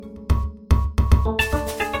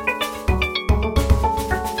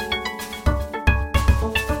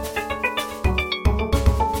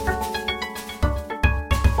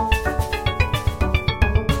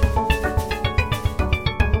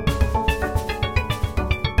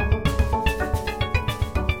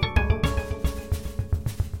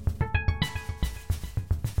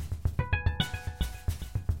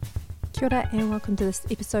Kia ora and welcome to this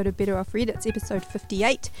episode of Better Off Read. It's episode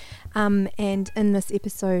 58, and in this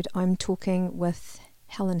episode I'm talking with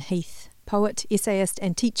Helen Heath, poet, essayist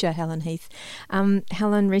and teacher Helen Heath.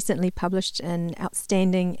 Helen recently published an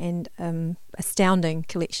outstanding and astounding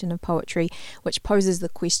collection of poetry which poses the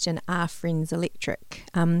question, are friends electric?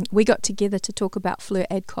 We got together to talk about Fleur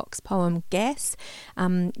Adcock's poem Gas.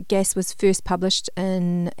 Gas was first published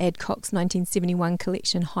in Adcock's 1971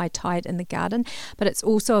 collection High Tide in the Garden, but it's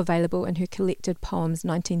also available in her collected poems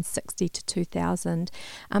 1960 to 2000.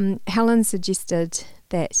 Helen suggested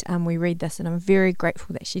that we read this, and I'm very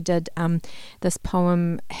grateful that she did. This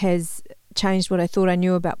poem has changed what I thought I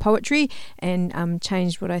knew about poetry and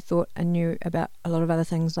changed what I thought I knew about a lot of other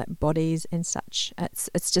things like bodies and such.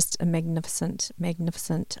 It's just a magnificent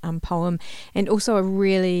poem, and also a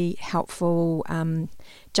really helpful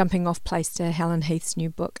jumping off place to Helen Heath's new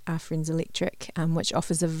book, Are Friends Electric, which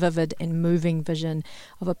offers a vivid and moving vision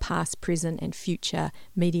of a past, present and future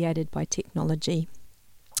mediated by technology.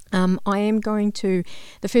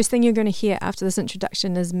 The first thing you're going to hear after this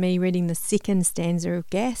introduction is me reading the second stanza of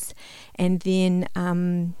Gas, and then,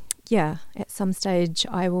 at some stage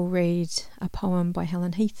I will read a poem by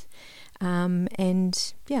Helen Heath. I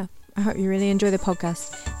hope you really enjoy the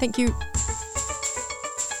podcast. Thank you.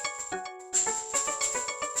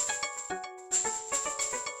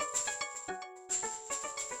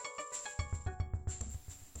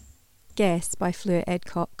 Gas by Fleur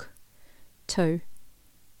Adcock. 2.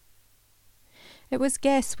 It was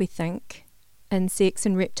gas, we think. Insects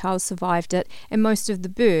and reptiles survived it, and most of the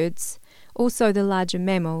birds, also the larger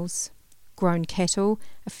mammals, grown cattle,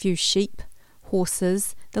 a few sheep,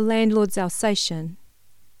 horses, the landlord's Alsatian.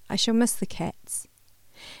 I shall miss the cats.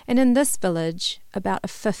 And in this village, about a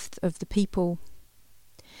fifth of the people.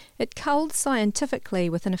 It culled scientifically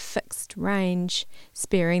within a fixed range,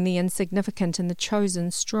 sparing the insignificant and the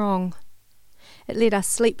chosen strong. It let us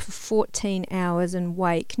sleep for 14 hours and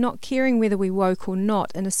wake, not caring whether we woke or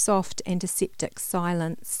not, in a soft antiseptic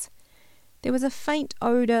silence. There was a faint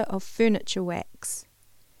odour of furniture wax.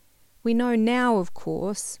 We know now, of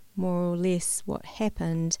course, more or less what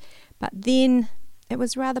happened, but then it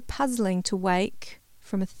was rather puzzling to wake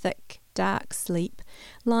from a thick, dark sleep,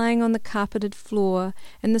 lying on the carpeted floor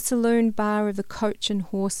in the saloon bar of the Coach and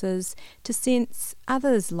Horses, to sense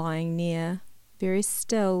others lying near, very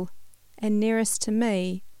still, and nearest to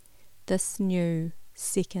me, this new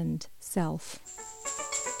second self.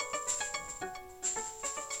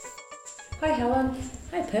 Hi Helen.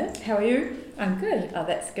 Hi Pip. How are you? I'm good. Oh,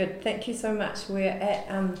 that's good. Thank you so much. We're at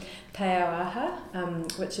Te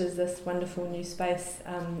Auaha, which is this wonderful new space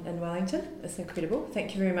in Wellington. It's incredible.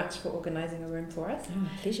 Thank you very much for organising a room for us. Oh,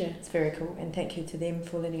 my pleasure. It's very cool, and thank you to them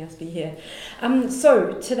for letting us be here.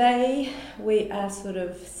 So today we are sort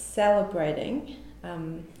of celebrating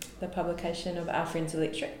the publication of Our Friends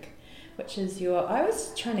Electric, which is I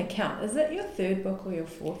was trying to count, is it your third book or your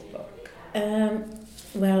fourth book?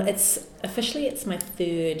 Well, it's my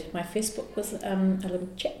third. My first book was a little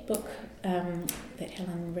chapbook that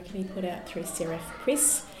Helen Rickaby put out through Seraph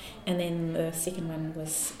Press, and then the second one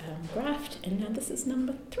was Graft, and now this is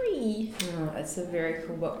number 3. Oh, it's a very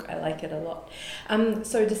cool book. I like it a lot.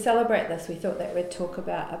 So to celebrate this, we thought that we'd talk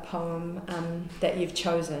about a poem that you've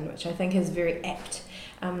chosen, which I think is very apt.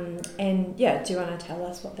 Do you want to tell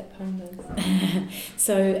us what that poem is?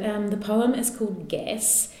 So the poem is called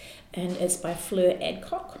Gas, and it's by Fleur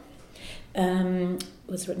Adcock. It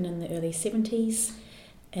was written in the early 70s,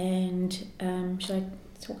 and should I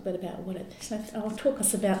talk a bit about what it is? I'll talk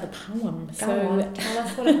us about the poem. Go on, tell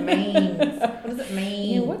us what it means. What does it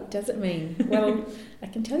mean? Yeah, what does it mean? Well, I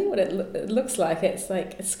can tell you what it looks like.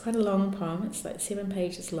 It's quite a long poem. It's like 7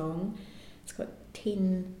 pages long. It's got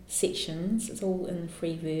 10 sections. It's all in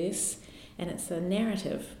free verse, and it's a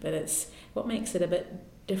narrative. But what makes it a bit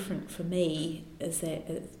different for me is that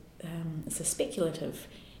it's a speculative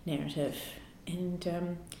narrative, and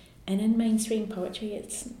in mainstream poetry,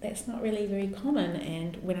 that's not really very common.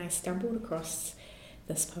 And when I stumbled across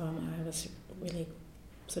this poem, I was really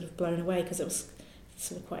sort of blown away because it was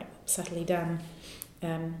sort of quite subtly done.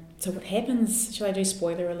 So what happens? Shall I do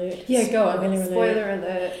spoiler alert? Yeah, go on. Spoiler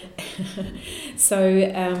alert. So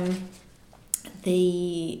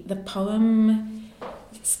the poem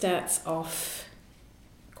starts off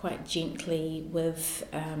quite gently with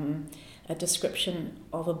a description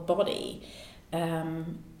of a body,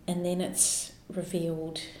 and then it's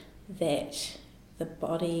revealed that the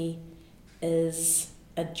body is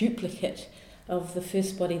a duplicate of the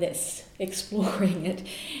first body that's exploring it,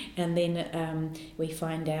 and then we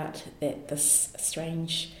find out that this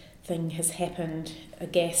strange thing has happened. A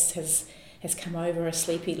gas has come over a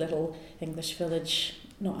sleepy little English village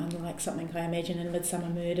not unlike something I imagine in Midsummer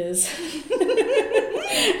Murders.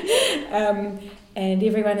 And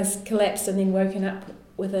everyone has collapsed and then woken up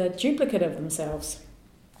with a duplicate of themselves.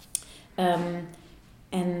 And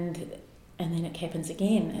then it happens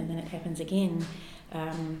again, and then it happens again.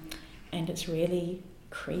 And it's really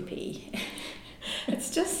creepy. It's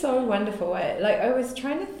just so wonderful. I was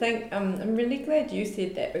trying to think, I'm really glad you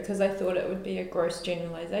said that, because I thought it would be a gross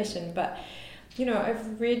generalisation, but,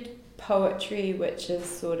 I've read poetry which is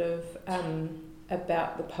sort of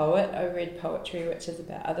about the poet. I read poetry which is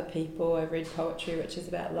about other people. I read poetry which is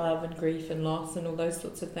about love and grief and loss and all those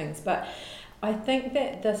sorts of things. But I think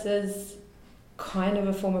that this is kind of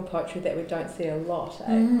a form of poetry that we don't see a lot.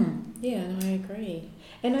 Yeah, no, I agree.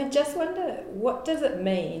 And I just wonder, what does it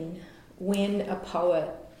mean when a poet,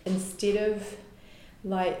 instead of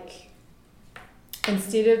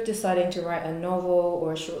deciding to write a novel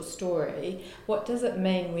or a short story, what does it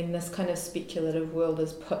mean when this kind of speculative world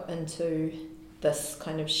is put into this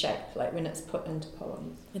kind of shape, like when it's put into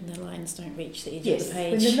poems? When the lines don't reach the edge Yes, of the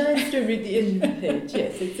page. when the lines don't reach the edge of the page,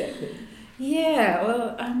 yes, exactly. Yeah,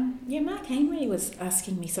 well, Mark Amory was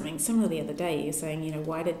asking me something similar the other day. He was saying,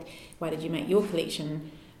 why did you make your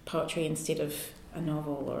collection poetry instead of a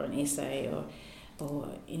novel or an essay or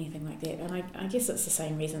anything like that? And I guess it's the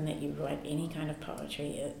same reason that you write any kind of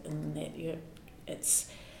poetry, in that it's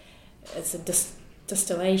a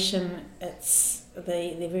distillation. It's the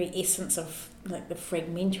very essence of like the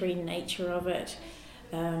fragmentary nature of it.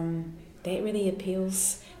 That really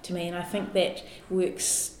appeals to me, and I think that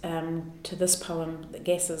works to this poem, the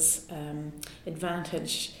Gas's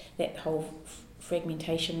advantage, that whole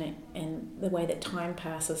fragmentation and the way that time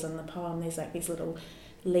passes in the poem. There's like these little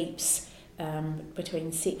leaps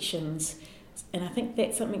between sections, and I think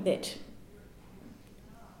that's something that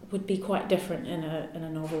would be quite different in a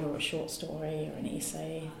novel or a short story or an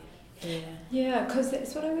essay. Yeah, because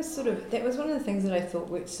that's what that was one of the things that I thought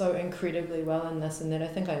worked so incredibly well in this, and that I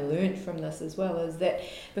think I learnt from this as well, is that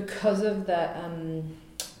because of the, I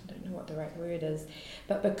don't know what the right word is,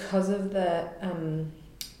 but because of the,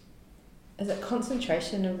 is it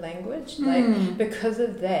concentration of language? Like, because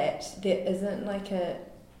of that, there isn't like an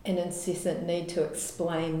incessant need to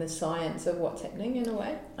explain the science of what's happening in a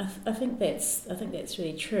way. I think that's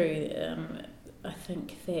really true. I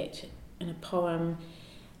think that in a poem,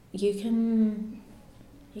 you can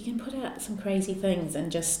put out some crazy things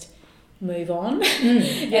and just move on.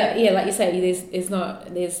 Yeah, like you say,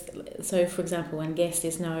 so for example in Gas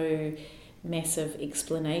there's no massive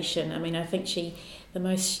explanation. I mean, I think the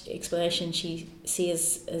most explanation she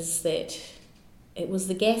says is that it was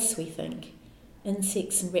the gas, we think.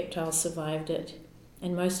 Insects and reptiles survived it,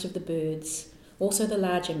 and most of the birds, also the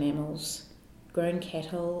larger mammals, grown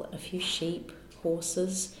cattle, a few sheep,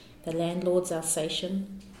 horses, the landlord's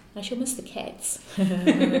Alsatian. I shall miss the cats.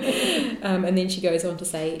 And then she goes on to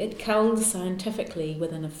say, it culled scientifically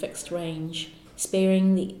within a fixed range,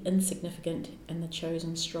 sparing the insignificant and the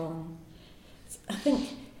chosen strong. I think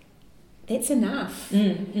that's enough.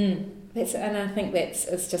 And I think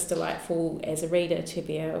it's just delightful as a reader to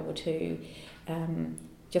be able to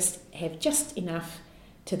just have just enough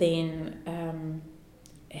to then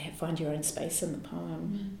find your own space in the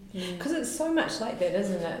poem. Because it's so much like that,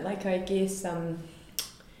 isn't it? Like, I guess...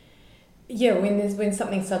 when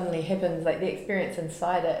something suddenly happens, like the experience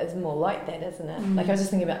inside it is more like that, isn't it? Like, I was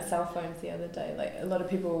just thinking about cell phones the other day. Like, a lot of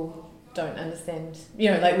people don't understand,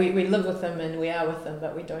 like we live with them and we are with them,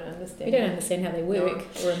 but we don't understand. We don't understand how they work,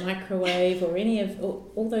 or a microwave, or any of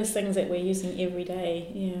all those things that we're using every day.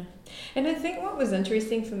 Yeah. And I think what was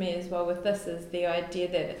interesting for me as well with this is the idea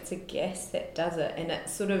that it's a gas that does it, and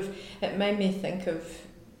it made me think of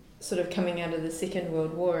sort of coming out of the Second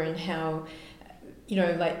World War and how,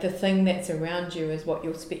 like the thing that's around you is what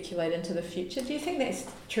you'll speculate into the future. Do you think that's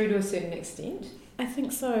true to a certain extent? I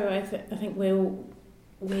think so. I think we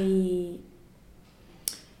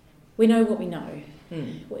know what we know.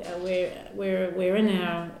 We're in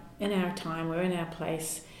our time. We're in our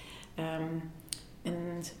place, and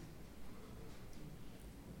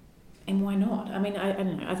why not? I mean, I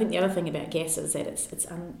don't know. I think the other thing about gas is that it's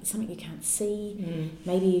something you can't see.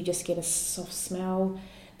 Maybe you just get a soft smell,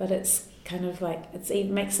 but it's kind of like it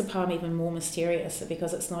makes the poem even more mysterious,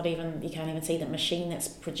 because it's not even, you can't even see the machine that's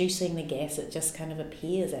producing the gas. It just kind of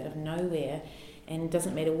appears out of nowhere, and it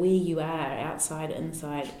doesn't matter where you are, outside,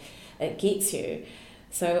 inside, it gets you.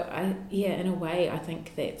 So in a way, I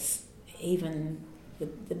think that's even the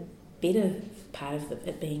better part of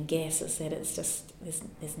it being gas, is that it's just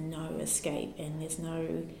there's no escape, and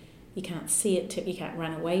you can't see it, you can't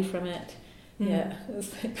run away from it. Yeah,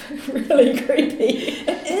 it's like really creepy.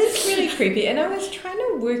 It is really creepy, and I was trying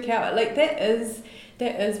to work out, like, that is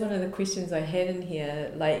that is one of the questions I had in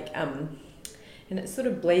here, like, and it sort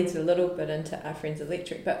of bleeds a little bit into Our Friends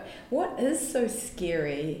Electric, but what is so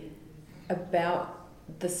scary about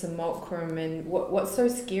the simulacrum, and what's so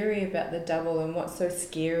scary about the double, and what's so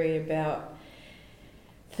scary about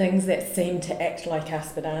things that seem to act like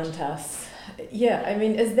us but aren't us? Yeah, I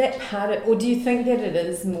mean, is that part of, or do you think that it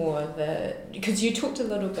is more because you talked a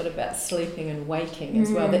little bit about sleeping and waking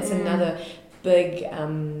as well. That's another big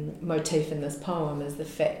motif in this poem, is the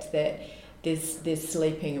fact that there's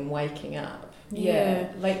sleeping and waking up.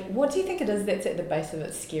 Yeah. Like, what do you think it is that's at the base of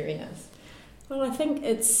its scariness? Well, I think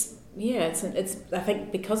it's I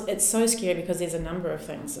think because it's so scary because there's a number of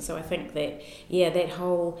things. So I think that that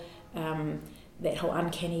whole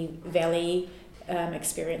uncanny valley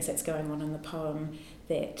experience that's going on in the poem,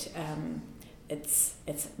 that it's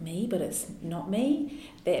me but it's not me.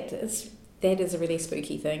 That is a really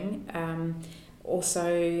spooky thing.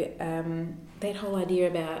 Also, that whole idea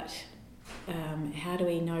about how do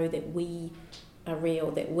we know that we are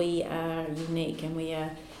real, that we are unique and we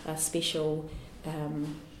are special. I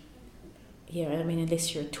mean,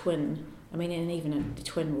 unless you're a twin. I mean, and even a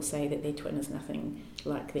twin will say that their twin is nothing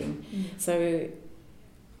like them. So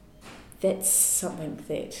that's something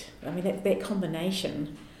that, I mean, that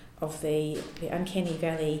combination of the uncanny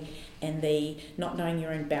valley and the not knowing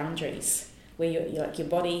your own boundaries, where you're like, your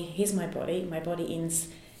body, here's my body ends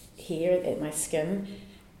here at my skin,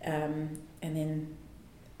 and then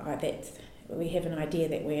that we have an idea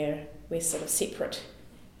that we're sort of separate,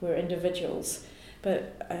 we're individuals,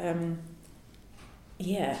 but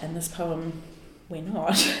in this poem we're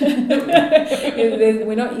not.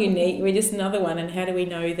 We're not unique, we're just another one. And how do we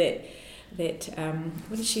know that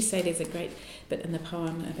what did she say? There's a great bit in the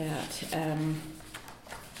poem about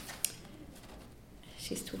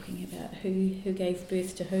she's talking about who gave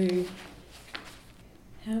birth to who.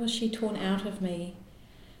 How was she torn out of me?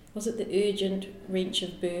 Was it the urgent wrench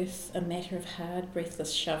of birth, a matter of hard,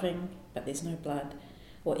 breathless shoving, but there's no blood?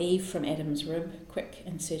 Or Eve from Adam's rib, quick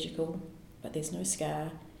and surgical, but there's no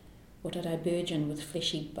scar? Or did I burgeon with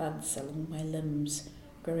fleshy buds along my limbs,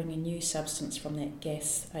 growing a new substance from that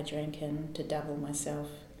gas I drank in to double myself?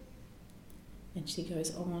 And she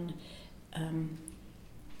goes on,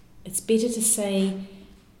 it's better to say,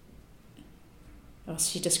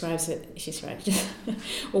 she describes it, she's right,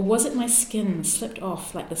 or was it my skin slipped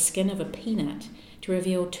off like the skin of a peanut to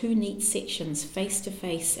reveal two neat sections face to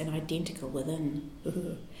face and identical within?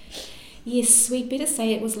 Yes, we'd better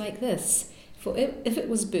say it was like this, for if it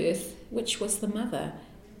was birth, which was the mother?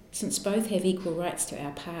 Since both have equal rights to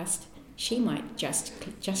our past, she might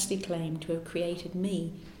justly claim to have created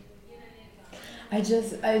me. I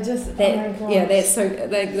just oh my gosh.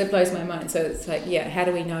 That blows my mind. So it's like, how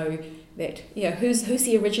do we know that? Who's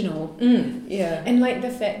the original? And like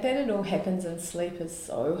the fact that it all happens in sleep is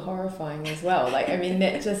so horrifying as well. Like, I mean,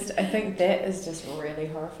 I think that is just really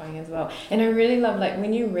horrifying as well. And I really love, like,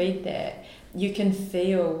 when you read that, you can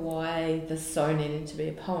feel why this so needed to be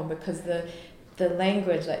a poem, because the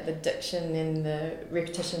language, like the diction and the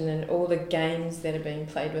repetition and all the games that are being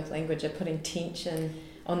played with language are putting tension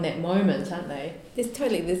on that moment, aren't they? There's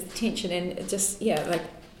tension, and it just, I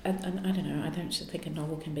don't know, I don't think a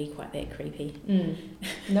novel can be quite that creepy.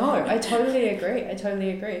 No, I totally agree. And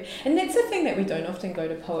that's the thing that we don't often go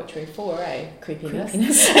to poetry for, creepiness.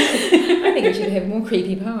 I think we should have more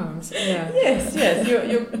creepy poems. Yeah. Yes,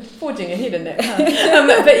 you're forging ahead in that path.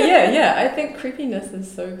 But I think creepiness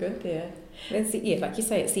is so good there. It's like you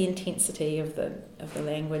say, it's the intensity of the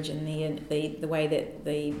language and the way that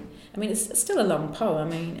I mean, it's still a long poem. I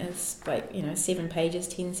mean, it's like 7 pages,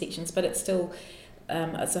 10 sections, but it's still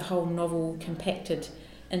it's a whole novel compacted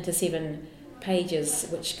into 7 pages,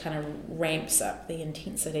 which kind of ramps up the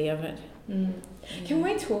intensity of it. Can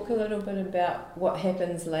we talk a little bit about what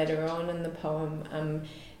happens later on in the poem?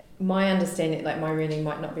 My understanding, like my reading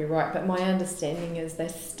might not be right, but my understanding is they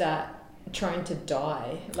start trying to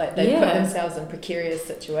die. Like they put themselves in precarious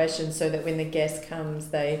situations so that when the gas comes,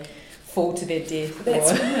 they fall to their death.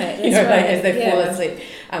 That's right. As they fall asleep.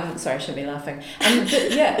 Sorry, I shouldn't be laughing. But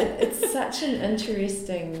it's such an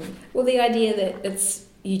interesting. Well, the idea that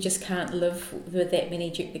you just can't live with that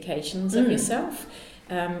many duplications of yourself,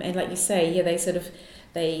 and like you say,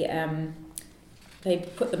 they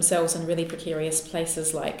put themselves in really precarious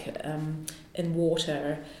places, like in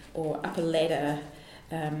water or up a ladder,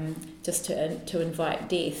 just to invite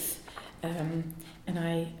death. And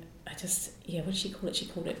I just, what did she call it? She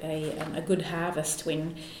called it a good harvest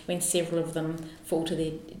when several of them fall to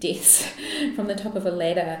their deaths from the top of a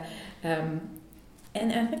ladder. And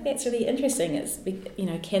I think that's really interesting. It's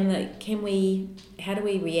how do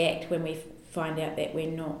we react when we find out that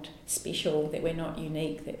we're not special, that we're not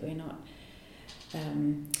unique, that we're not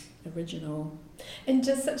original. And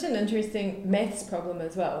just such an interesting maths problem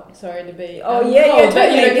as well. Sorry to be totally.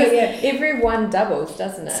 Every one doubles,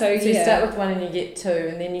 doesn't it? So you start with 1 and you get 2,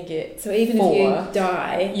 and then you get so even 4. if you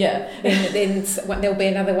die, then there'll be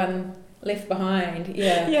another one left behind.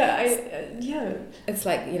 It's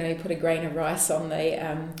like, you put a grain of rice on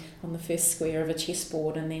the first square of a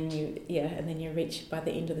chessboard, and then you reach by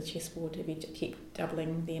the end of the chessboard. If you keep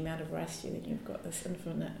doubling the amount of rice, then you've got this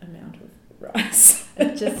infinite amount of rice.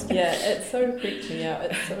 It so creeps me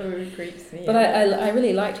out. But I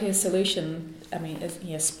really liked her solution. I mean,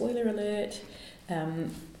 spoiler alert.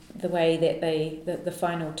 The way that the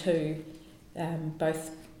final two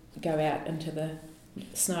both go out into the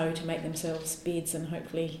snow to make themselves beds, and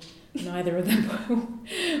hopefully neither of them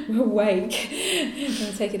will wake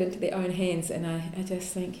and take it into their own hands. And I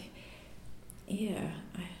just think,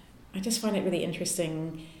 I just find it really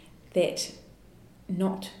interesting that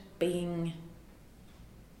not being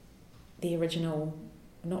the original,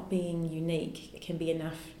 not being unique, can be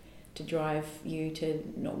enough to drive you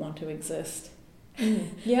to not want to exist.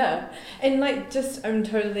 And I'm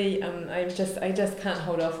totally I just can't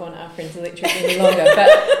hold off on Our Friends Electric any longer,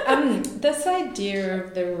 but this idea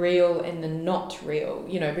of the real and the not real,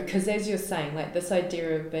 because as you're saying, like this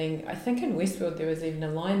idea of being, I think in Westworld there was even a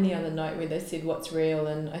line the other night where they said what's real,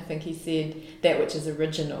 and I think he said that which is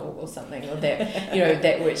original or something, or that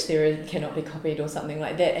that which cannot be copied or something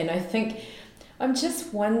like that. And I think I'm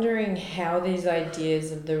just wondering how these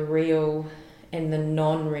ideas of the real and the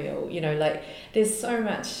non-real, there's so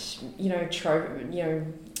much,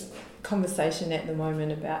 conversation at the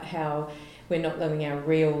moment about how we're not living our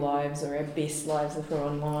real lives or our best lives if we're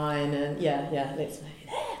online, and let's make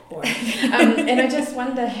that boring. And I just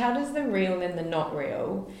wonder, how does the real and the not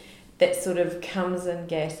real, that sort of comes in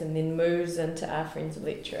gas and then moves into Our Friends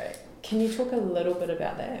Electric? Can you talk a little bit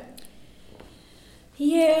about that?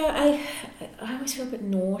 Yeah, I always feel a bit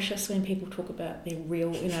nauseous when people talk about their real,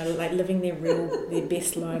 like living their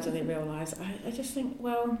best lives or their real lives. I just think,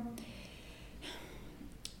 well,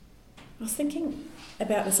 I was thinking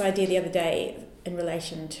about this idea the other day in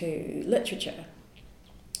relation to literature.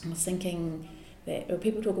 I was thinking that when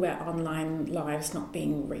people talk about online lives not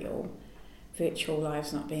being real, virtual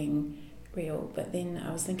lives not being real, but then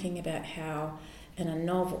I was thinking about how in a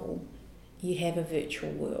novel you have a virtual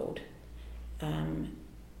world. And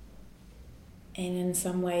in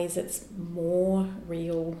some ways it's more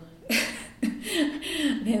real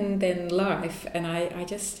than life, and I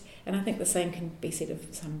think the same can be said of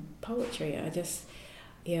some poetry. I'm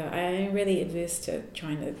really adverse to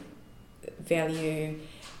trying to value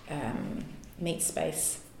meat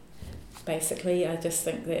space. Basically, I just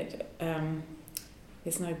think that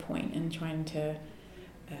there's no point in trying to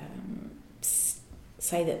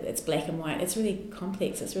say that it's black and white. It's really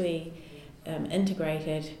complex. It's really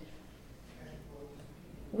integrated.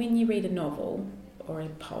 When you read a novel or a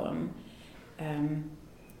poem,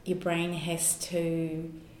 your brain has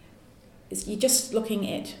to... You're just looking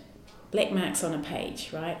at black marks on a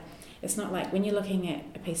page, right? It's not like when you're looking at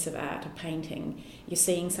a piece of art, a painting, you're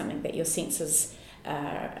seeing something that your senses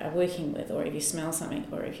are working with, or if you smell something,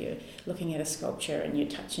 or if you're looking at a sculpture and you're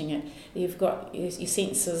touching it, you've got your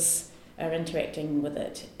senses are interacting with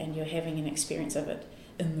it, and you're having an experience of it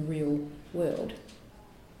in the real world.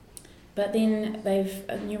 But then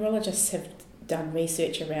neurologists have done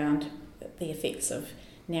research around the effects of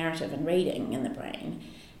narrative and reading in the brain,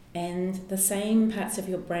 and the same parts of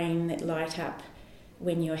your brain that light up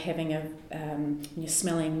when you're having when you're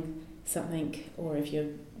smelling something, or if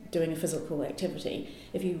you're doing a physical activity,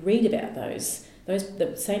 if you read about those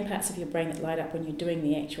the same parts of your brain that light up when you're doing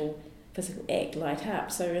the actual physical act light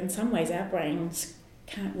up. So in some ways our brains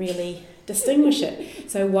can't really distinguish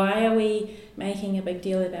it. So why are we making a big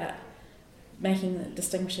deal about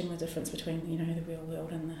distinguishing the difference between the real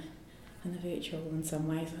world and the virtual? In some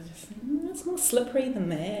ways I just think it's more slippery than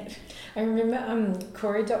that. I remember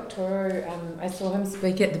Cory Doctorow, I saw him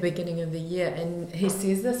speak at the beginning of the year, and he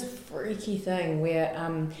says this freaky thing where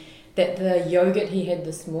that the yogurt he had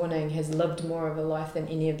this morning has lived more of a life than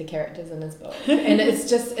any of the characters in his book. And it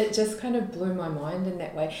just kind of blew my mind in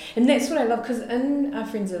that way. And that's what I love, because in Our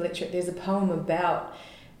Friends Electric there's a poem about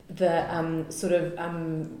the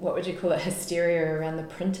what would you call it, hysteria around the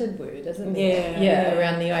printed word, isn't there? Yeah,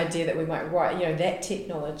 around the idea that we might write, that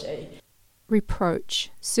technology.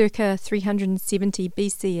 Reproach, circa 370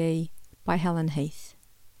 BCE, by Helen Heath.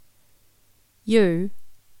 You,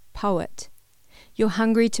 poet, you're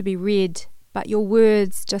hungry to be read, but your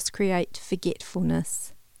words just create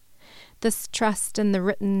forgetfulness. This trust in the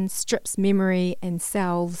written strips memory and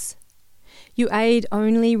selves. You aid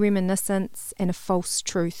only reminiscence and a false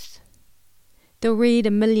truth. They'll read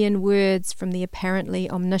 1,000,000 words from the apparently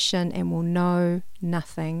omniscient and will know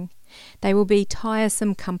nothing. They will be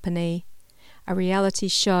tiresome company, a reality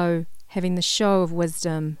show having the show of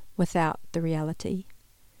wisdom without the reality.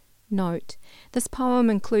 Note, this poem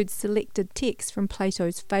includes selected texts from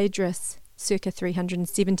Plato's Phaedrus, circa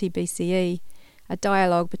 370 BCE, a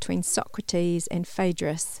dialogue between Socrates and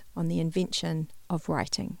Phaedrus on the invention of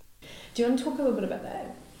writing. Do you want to talk a little bit about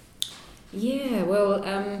that? Yeah, well,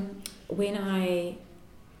 when I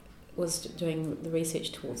was doing the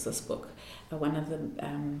research towards this book, one of the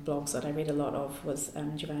blogs that I read a lot of was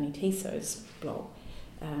Giovanni Tisso's blog,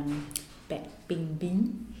 Bat Bing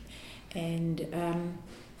Bing, and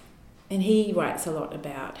he writes a lot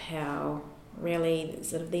about how really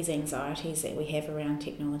sort of these anxieties that we have around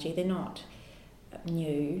technology, they're not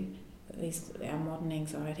new. Our modern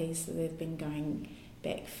anxieties, they've been going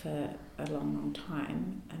back for a long, long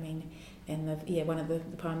time. I mean, and one of the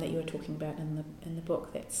poem that you were talking about in the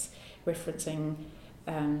book that's referencing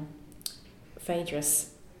Phaedrus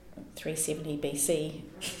 370 BC,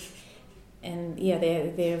 and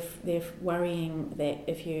they're worrying that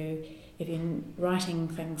if you're writing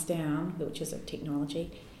things down, which is a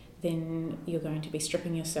technology, then you're going to be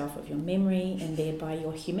stripping yourself of your memory and thereby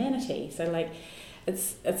your humanity. So like,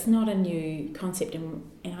 it's not a new concept, and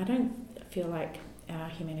I don't feel like our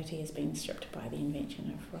humanity has been stripped by the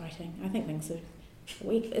invention of writing. I think things are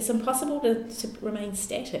it's impossible to remain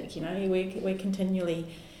static. You know, we're continually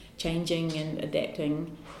changing and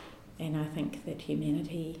adapting, and I think that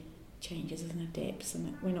humanity changes and adapts, and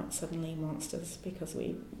that we're not suddenly monsters because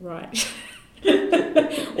we write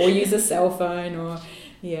or use a cell phone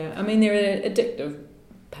I mean, there are addictive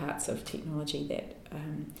parts of technology that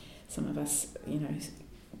some of us,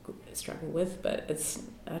 struggle with, but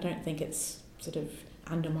I don't think it's sort of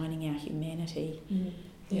undermining our humanity.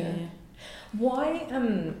 Yeah. Why, I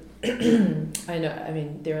know, I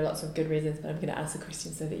mean, there are lots of good reasons, but I'm going to ask the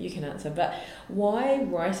question so that you can answer, but why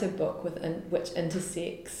write a book which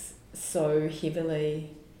intersects so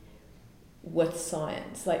heavily with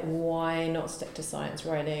science? Like, why not stick to science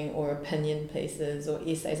writing or opinion pieces or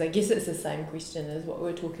essays? I guess it's the same question as what we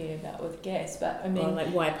were talking about with gas, but I mean... like,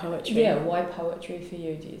 why poetry? Yeah, why poetry for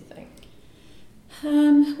you, do you think?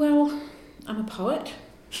 Well, I'm a poet.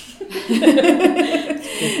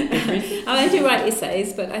 I do write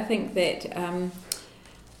essays, but I think that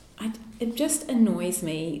it just annoys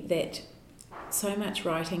me that so much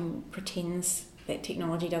writing pretends that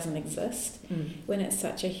technology doesn't exist when it's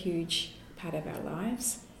such a huge part of our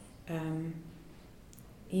lives. And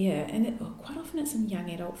quite often it's in young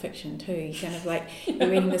adult fiction too. You kind of like, you're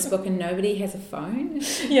reading this book and nobody has a phone.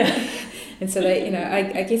 Yeah. And so they,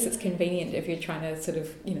 I guess it's convenient if you're trying to sort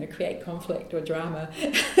of, create conflict or drama.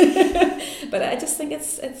 But I just think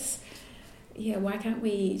it's why can't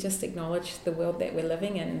we just acknowledge the world that we're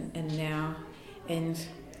living in now, and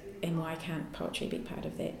why can't poetry be part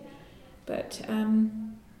of that? But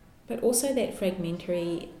also that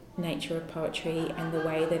fragmentary nature of poetry and the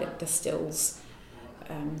way that it distills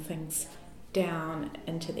things down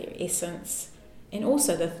into their essence, and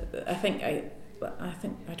also I think I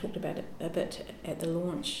talked about it a bit at the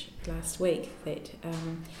launch last week, that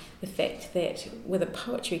the fact that with a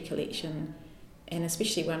poetry collection, and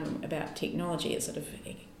especially one about technology, it sort of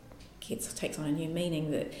takes on a new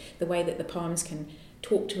meaning, that the way that the poems can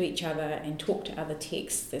talk to each other and talk to other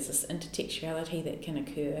texts, there's this intertextuality that can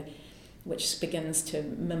occur, which begins to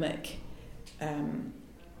mimic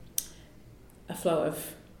a flow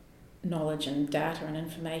of knowledge and data and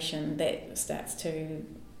information that starts to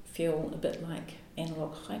feel a bit like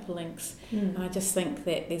analog hyperlinks. I just think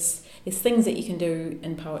that there's things that you can do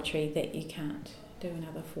in poetry that you can't do in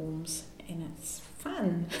other forms, and it's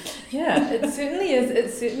fun. Yeah, it certainly is.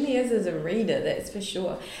 It certainly is as a reader, that's for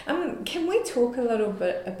sure. Can we talk a little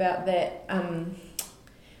bit about that?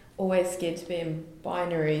 Always scared to be in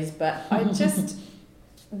binaries, but I just...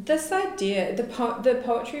 This idea, the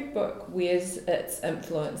poetry book wears its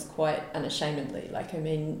influence quite unashamedly. Like, I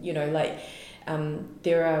mean,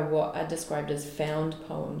 there are what are described as found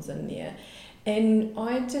poems in there. And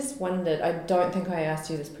I just wondered, I don't think I asked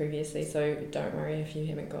you this previously, so don't worry if you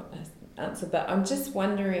haven't got an answer, but I'm just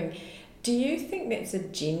wondering, do you think that's a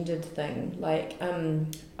gendered thing? Like,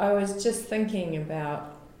 I was just thinking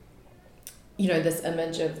about this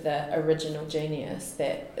image of the original genius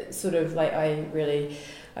that sort of like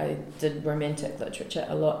I did romantic literature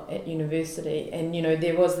a lot at university, and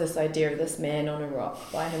there was this idea of this man on a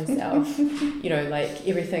rock by himself, like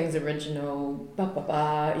everything's original,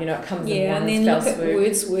 it comes in one and then fell look at swoop.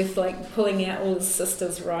 Wordsworth like pulling out all his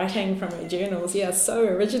sister's writing from her journals. Yeah, so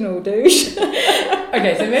original, dude.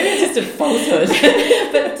 Okay, so maybe it's just a falsehood.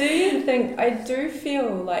 But do you think, I do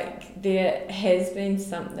feel like there is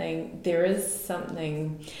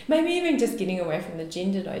something, maybe even just getting away from the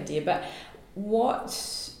gendered idea, but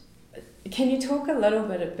can you talk a little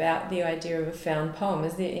bit about the idea of a found poem?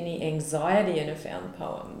 Is there any anxiety in a found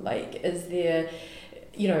poem? Like, is there,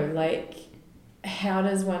 how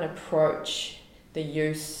does one approach the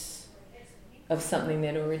use of something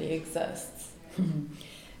that already exists?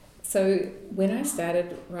 So when I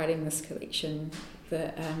started writing this collection,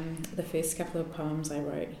 the first couple of poems I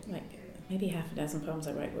wrote, like maybe half a dozen poems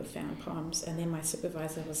I wrote were found poems, and then my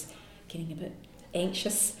supervisor was getting a bit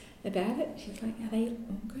anxious about it. She's like, are they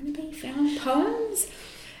all going to be found poems?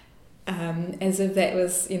 As if that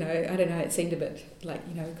was, I don't know, it seemed a bit like,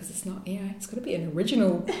 because it's not, it's got to be an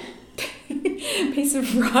original piece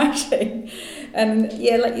of writing. And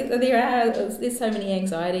there's so many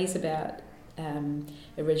anxieties about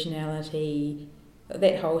originality.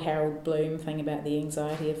 That whole Harold Bloom thing about the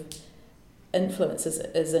anxiety of influence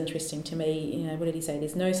is interesting to me. What did he say?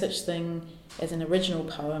 There's no such thing as an original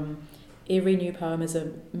poem. Every new poem is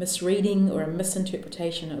a misreading or a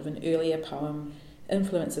misinterpretation of an earlier poem.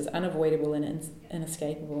 Influence is unavoidable and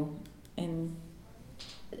inescapable. And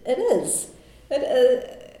it is.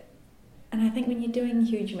 And I think when you're doing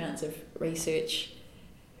huge amounts of research,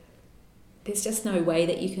 there's just no way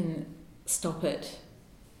that you can stop it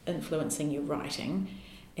influencing your writing.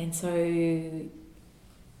 And so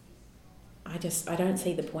I don't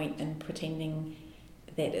see the point in pretending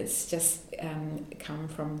that it's just come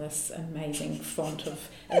from this amazing font of,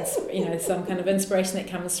 some kind of inspiration that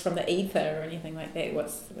comes from the ether or anything like that.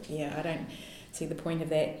 I don't see the point of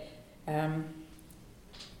that. And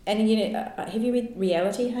have you read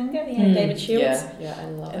Reality Hunger? David Shields. Yeah, I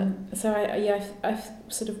love it. So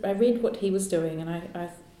I read what he was doing, and I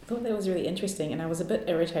thought that was really interesting, and I was a bit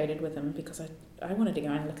irritated with him because I wanted to go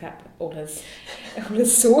and look up all his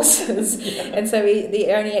sources. Yeah. And so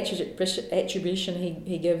the only attribution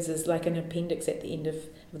he gives is like an appendix at the end of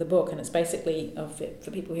the book, and it's basically,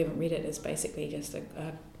 for people who haven't read it, it's basically just a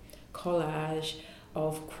collage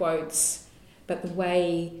of quotes, but the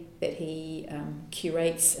way that he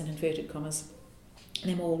curates, in inverted commas,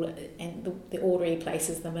 them all, and the order he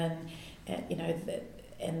places them in,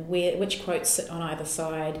 and which quotes sit on either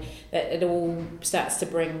side, that it all starts to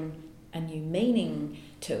bring a new meaning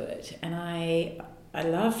to it. And I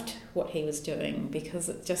loved what he was doing because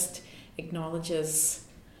it just acknowledges,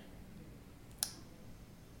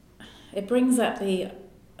 it brings up the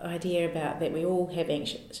idea about that we all have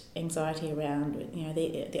anxiety around,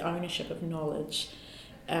 the ownership of knowledge,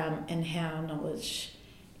 and how knowledge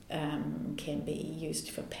can be used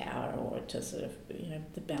for power or to sort of,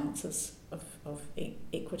 the balances of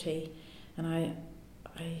equity. And I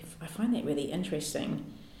find that really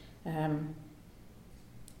interesting. And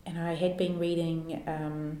I had been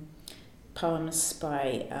reading poems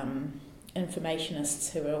by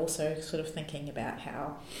informationists who are also sort of thinking about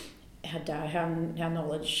how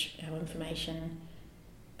knowledge, how information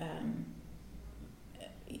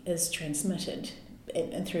is transmitted,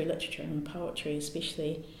 and through literature and poetry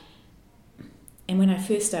especially. And when I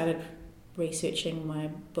first started researching my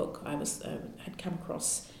book, I had come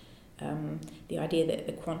across the idea that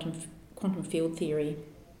the quantum field theory,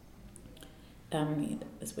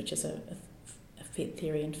 which is a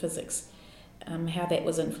theory in physics, how that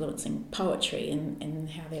was influencing poetry, and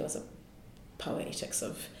how there was a poetics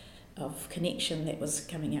of connection that was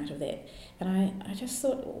coming out of that. And I just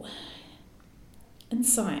thought, in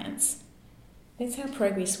science, that's how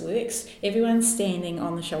progress works. Everyone's standing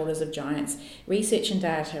on the shoulders of giants. Research and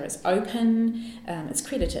data is open, it's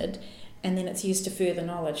credited, and then it's used to further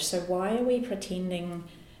knowledge. So why are we pretending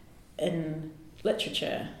in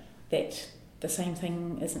literature that the same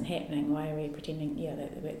thing isn't happening? Why are we pretending,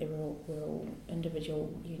 that we're all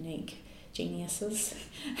individual, unique geniuses?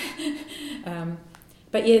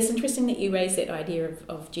 But it's interesting that you raised that idea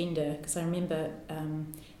of gender, because I remember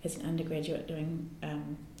as an undergraduate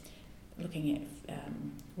looking at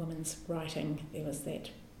women's writing, there was that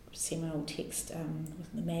seminal text,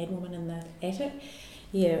 The Mad Woman in the Attic.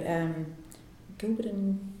 Gilbert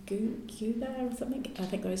and Guba or something. I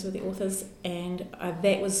think those were the authors, and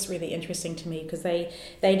that was really interesting to me because they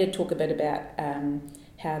did talk a bit about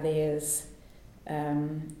how there's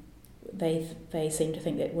they seem to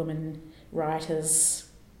think that women writers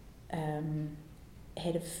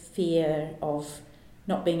had a fear of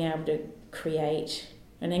not being able to create,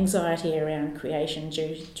 an anxiety around creation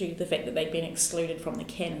due to the fact that they'd been excluded from the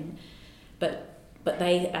canon. But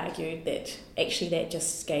they argued that actually that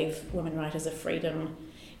just gave women writers a freedom.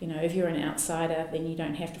 You know, if you're an outsider, then you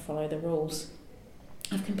don't have to follow the rules.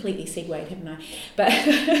 I've completely segued, haven't I? But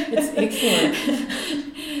it's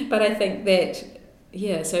excellent. But I think that,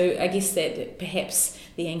 yeah, so I guess that perhaps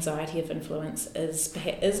the anxiety of influence is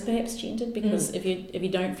perhaps gendered, because if you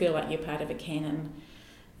don't feel like you're part of a canon,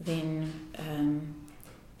 then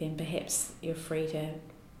perhaps you're free to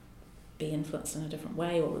be influenced in a different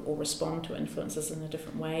way, or respond to influences in a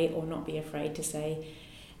different way, or not be afraid to say,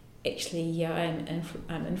 actually, yeah,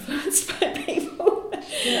 I'm influenced by people.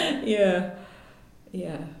 Yeah.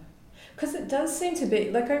 Because it does seem to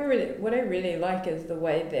be like what I really like is the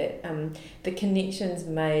way that the connections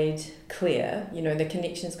made clear. You know, the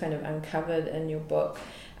connections kind of uncovered in your book.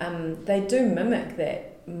 They do mimic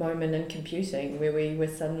that moment in computing where we were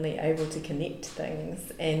suddenly able to connect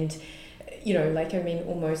things, and you know, like, I mean,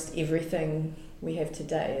 almost everything we have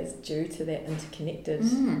today is due to that interconnected,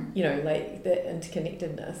 you know, like the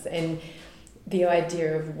interconnectedness and the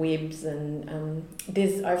idea of webs. And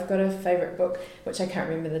I've got a favourite book which I can't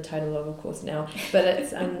remember the title of course now, but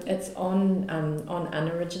it's on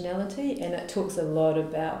unoriginality, and it talks a lot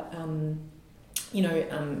about you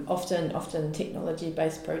know, often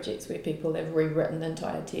technology-based projects where people have rewritten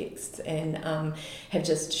entire texts and have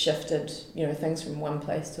just shifted, you know, things from one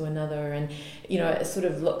place to another, and you know, it sort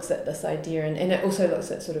of looks at this idea, and it also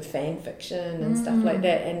looks at sort of fan fiction and stuff like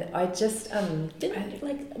that. And I just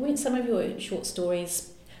weren't some of your short stories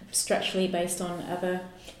structurally based on other?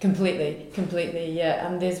 Completely,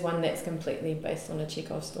 yeah. There's one that's completely based on a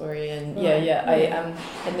Chekhov story, and right.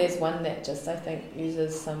 and there's one that just, I think,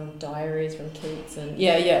 uses some diaries from Keats, and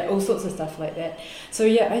all sorts of stuff like that. So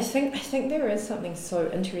yeah, I think there is something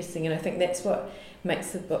so interesting, and I think that's what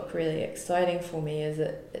makes the book really exciting for me, is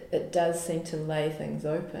it does seem to lay things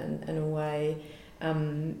open in a way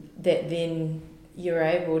that then you're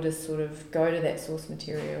able to sort of go to that source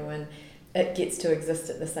material, and it gets to exist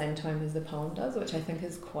at the same time as the poem does, which I think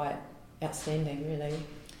is quite outstanding, really.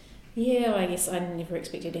 Yeah, I guess I never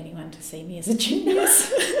expected anyone to see me as a genius.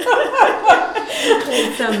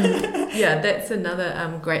 That's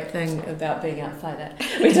another great thing about being outsider.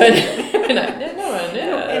 We don't,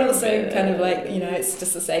 and also kind of like, you know, it's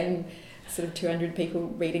just the same sort of 200 people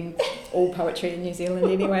reading all poetry in New Zealand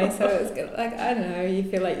anyway, so it's like, I don't know, you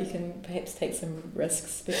feel like you can perhaps take some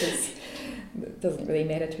risks because it doesn't really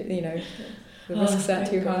matter to, you know, the risks aren't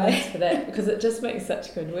too high for that, because it just makes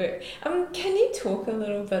such good work. Can you talk a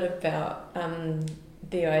little bit about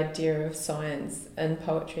the idea of science in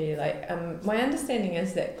poetry? Like, my understanding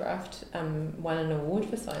is that Graft won an award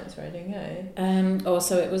for science writing, eh?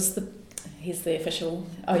 So it was here's the official.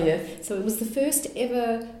 Oh, yes. So it was the first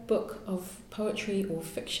ever book of poetry or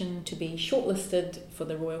fiction to be shortlisted for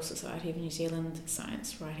the Royal Society of New Zealand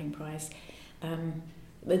Science Writing Prize.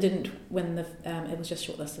 They didn't win it was just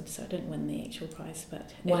shortlisted, so it didn't win the actual prize,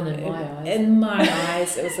 but in my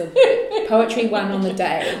eyes it was a poetry one on the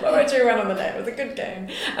day. Poetry one on the day. It was a good game.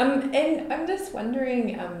 And I'm just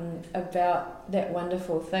wondering about that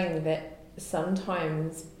wonderful thing that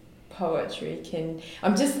sometimes poetry can.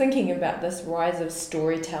 I'm just thinking about this rise of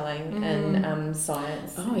storytelling in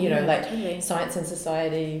science. Totally. Science and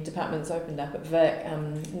Society departments opened up at Vic.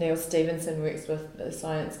 Neil Stevenson works with a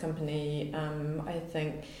science company. I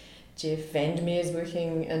think Jeff Vandermeer's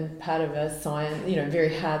working in part of a science, you know,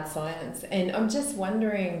 very hard science. And I'm just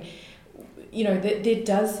wondering, you know, there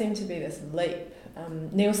does seem to be this leap.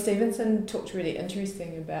 Neil Stevenson talked really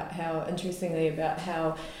interestingly about how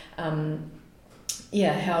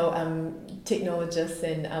technologists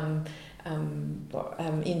and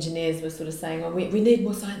engineers were sort of saying, well, we need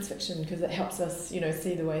more science fiction because it helps us, you know,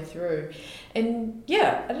 see the way through. And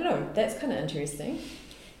yeah, I don't know, that's kind of interesting.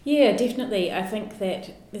 Yeah, definitely. I think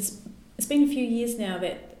that it's been a few years now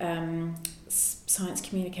that science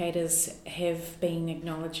communicators have been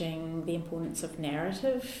acknowledging the importance of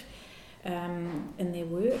narrative in their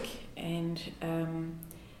work, and but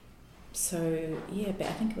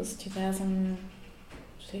I think it was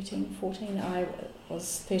 2013, 14. I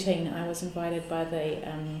was 13. I was invited by the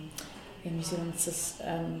New Zealand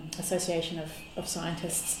Association of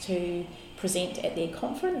Scientists to present at their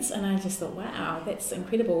conference, and I just thought, wow, that's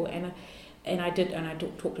incredible. And I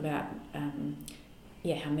talked about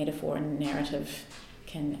how metaphor and narrative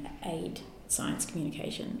can aid science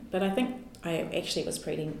communication. But I think I actually was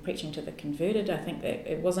preaching to the converted. I think that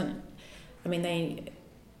it wasn't. I mean,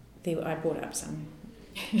 I brought up some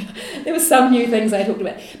there were some new things I talked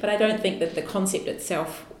about, but I don't think that the concept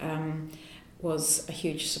itself was a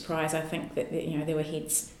huge surprise. I think that there were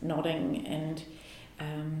heads nodding, and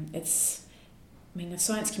the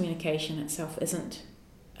science communication itself isn't.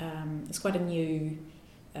 It's quite a new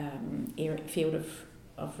field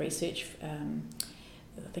of research.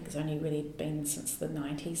 I think it's only really been since the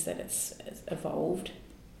 90s that it's evolved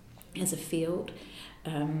as a field.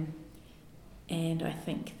 And I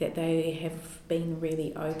think that they have been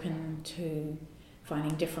really open to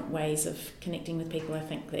finding different ways of connecting with people. I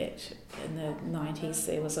think that in the 90s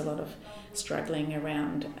there was a lot of struggling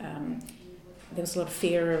around, there was a lot of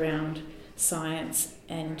fear around science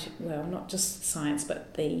and, well, not just science,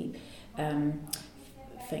 but the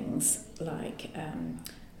things like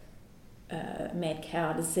mad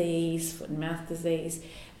cow disease, foot and mouth disease,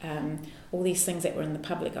 all these things that were in the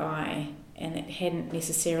public eye and it hadn't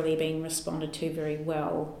necessarily been responded to very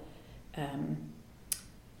well.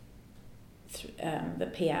 The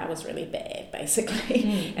PR was really bad,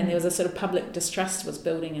 basically, and there was a sort of public distrust was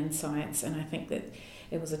building in science, and I think that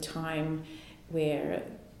it was a time where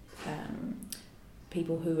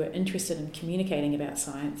people who were interested in communicating about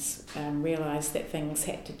science realised that things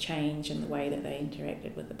had to change and the way that they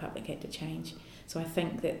interacted with the public had to change. So I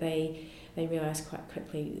think that they realised quite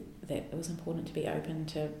quickly that it was important to be open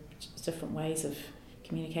to different ways of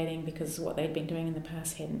communicating, because what they'd been doing in the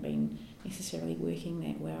past hadn't been necessarily working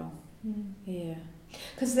that well. Yeah.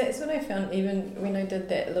 Because that's what I found even when I did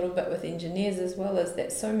that little bit with engineers as well, is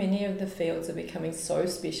that so many of the fields are becoming so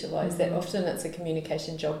specialised that often it's a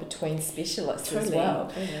communication job between specialists as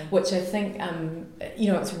well, which I think,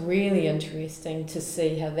 it's really interesting to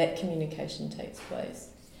see how that communication takes place.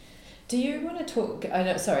 Do you want to talk? I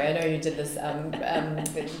know you did this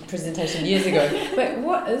presentation years ago, but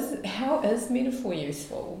how is metaphor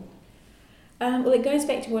useful? Well, it goes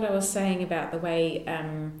back to what I was saying about the way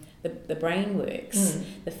the brain works.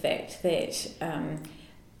 The fact that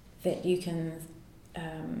that you can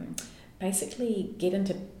basically get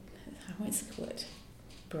into, I won't call it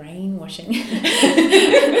brainwashing,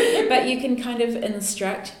 but you can kind of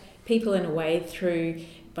instruct people in a way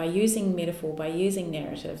by using metaphor, by using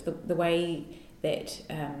narrative, the way that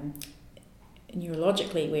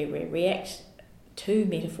neurologically we react to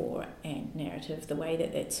metaphor and narrative, the way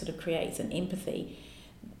that sort of creates an empathy.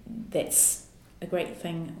 That's a great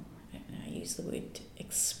thing. I use the word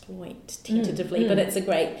exploit tentatively, but it's a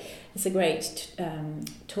great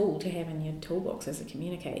tool to have in your toolbox as a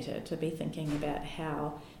communicator, to be thinking about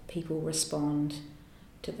how people respond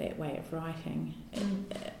to that way of writing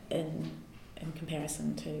in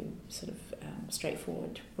comparison to sort of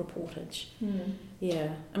straightforward reportage. Yeah,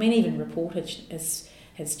 I mean, even reportage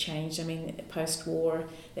has changed. I mean, post-war,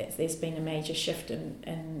 there's been a major shift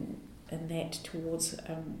in that towards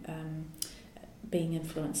being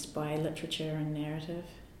influenced by literature and narrative.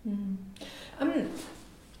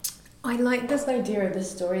 I like this idea of the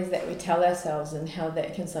stories that we tell ourselves and how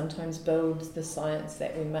that can sometimes build the science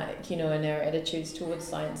that we make, and our attitudes towards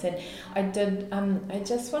science. And I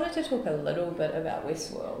just wanted to talk a little bit about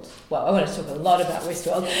Westworld. Well, I want to talk a lot about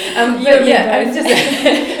Westworld.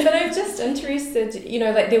 But I'm just interested,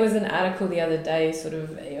 like there was an article the other day, sort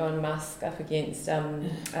of Elon Musk up against Mark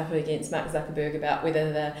Zuckerberg about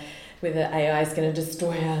whether AI is going to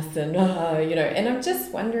destroy us, and and I'm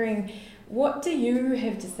just wondering, what do you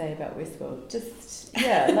have to say about Westworld?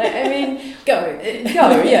 Go,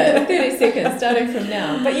 30 seconds, starting from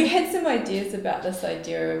now. But you had some ideas about this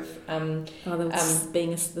idea of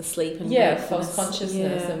being the sleep and false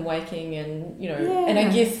consciousness and waking, and and I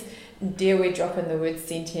guess dare we drop in the word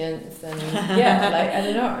sentience and I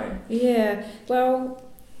don't know. Yeah, well,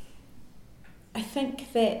 I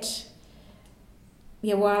think that.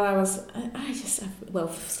 Yeah, while I was, for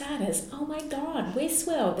starters, oh my God,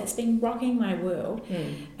 Westworld, that's been rocking my world.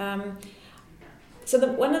 So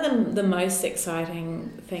one of the most exciting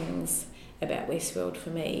things about Westworld for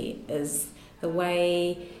me is the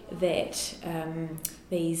way that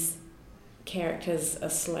these characters are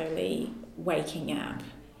slowly waking up,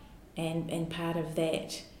 and part of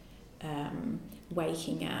that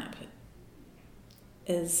waking up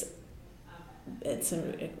is it's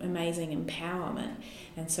an amazing empowerment.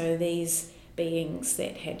 And so these beings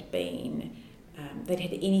that had been that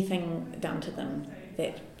had anything done to them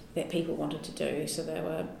that people wanted to do, so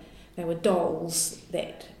they were dolls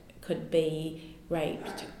that could be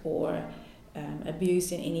raped or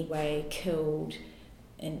abused in any way, killed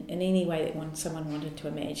in any way that someone wanted to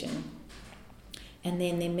imagine, and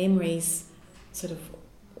then their memories sort of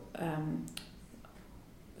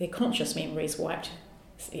their conscious memories wiped.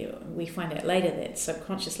 We find out later that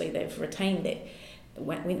subconsciously they've retained that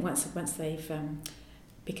once they've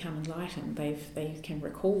become enlightened. They can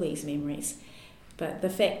recall these memories, but the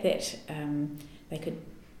fact that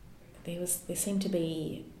there seemed to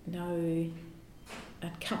be no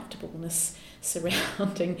uncomfortableness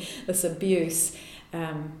surrounding this abuse,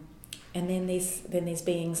 and then these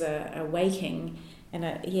beings are waking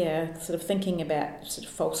and sort of thinking about sort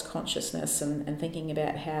of false consciousness and thinking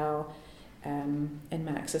about how in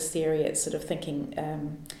Marxist theory it's sort of thinking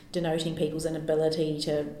denoting people's inability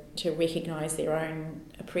to recognise their own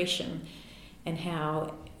oppression, and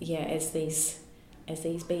how as these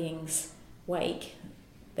beings wake,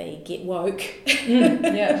 they get woke. As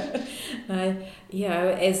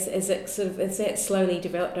that slowly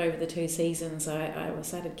developed over the 2 seasons, I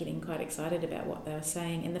started getting quite excited about what they were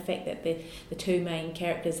saying, and the fact that the 2 main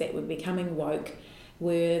characters that were becoming woke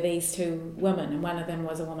were these 2 women, and one of them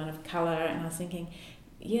was a woman of colour, and I was thinking,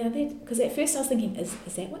 because at first I was thinking, is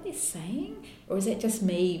that what they're saying, or is that just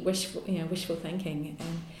me wishful thinking?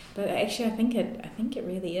 But actually, I think it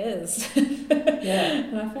really is.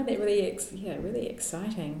 And I find that really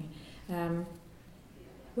exciting.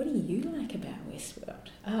 What do you like about Westworld?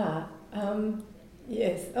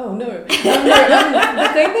 Yes. Oh no. The thing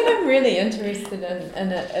that I'm really interested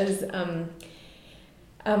in it is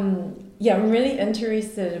I'm really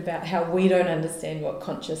interested about how we don't understand what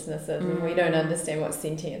consciousness is, and we don't understand what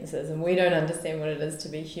sentience is, and we don't understand what it is to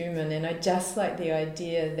be human. And I just like the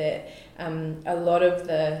idea that a lot of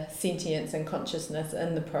the sentience and consciousness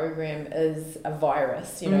in the program is a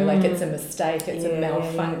virus, like it's a mistake, it's a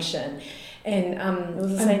malfunction. And it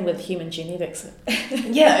was the same with human genetics.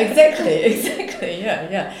 Exactly.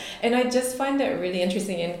 And I just find that really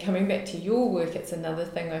interesting. And coming back to your work, it's another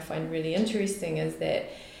thing I find really interesting is that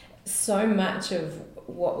so much of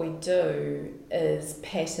what we do is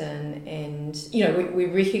pattern, and we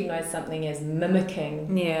recognize something as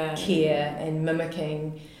mimicking care and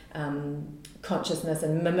mimicking consciousness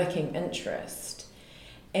and mimicking interest.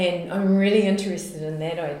 And I'm really interested in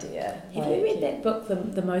that idea. Have you read that book,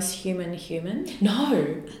 The Most Human Human?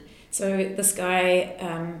 No. So this guy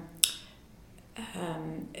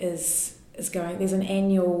is going. There's an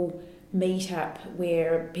annual meetup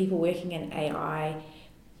where people working in AI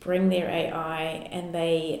bring their AI and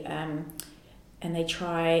they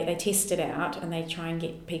test it out, and they try and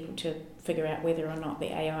get people to figure out whether or not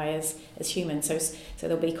the AI is human. So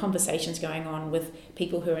there'll be conversations going on with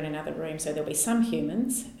people who are in another room. So there'll be some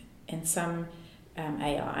humans and some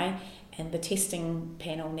AI, and the testing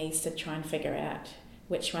panel needs to try and figure out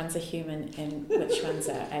which ones are human and which ones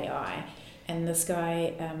are AI. And this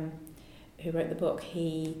guy who wrote the book,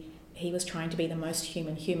 he was trying to be the most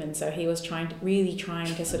human, so he was trying to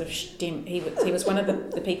sort of he was one of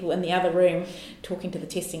the people in the other room talking to the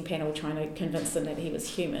testing panel, trying to convince them that he was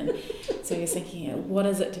human. So he was thinking, what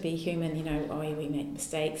is it to be human? We make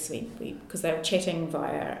mistakes, because they were chatting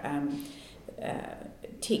via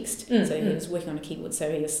text, so he was working on a keyboard, so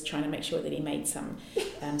he was trying to make sure that he made some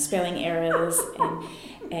spelling errors,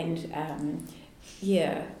 and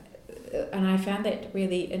I found that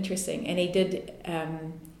really interesting, and he did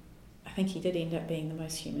I think he did end up being the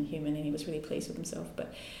most human, and he was really pleased with himself.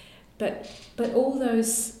 But all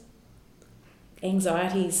those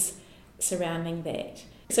anxieties surrounding that.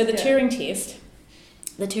 So the Turing test,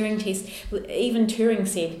 even Turing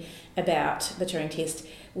said about the Turing test,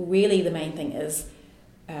 really the main thing is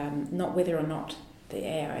not whether or not the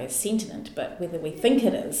AI is sentient, but whether we think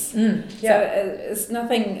it is. So it's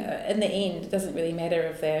nothing, in the end, it doesn't really matter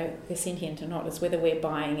if they're sentient or not, it's whether we're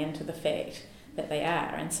buying into the fact that they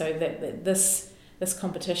are. And so that this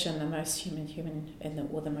competition, the most human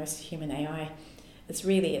or the most human AI, it's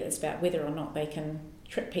about whether or not they can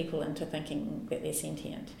trick people into thinking that they're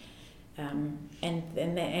sentient. And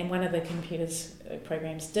one of the computers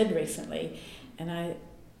programs did recently, and I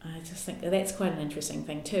just think that's quite an interesting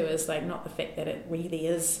thing too, is like not the fact that it really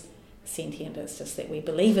is sentient, it's just that we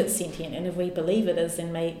believe it's sentient, and if we believe it is,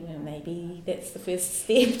 then maybe that's the first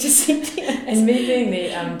step to sentience. And me being the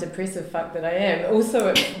depressive fuck that I am, also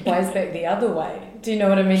it buys back the other way. Do you know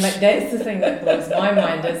what I mean? Like that's the thing that blows my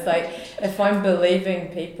mind, is like if I'm believing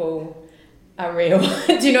people are real,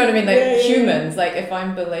 do you know what I mean? Like humans, like if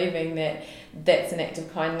I'm believing that that's an act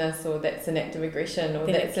of kindness, or that's an act of aggression, or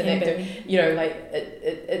that's an act of,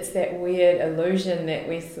 it's that weird illusion that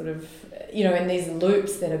we sort of, and these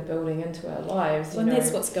loops that are building into our lives. And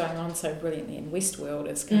that's what's going on so brilliantly in Westworld.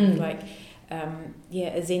 It's kind of like,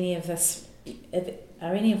 is any of this,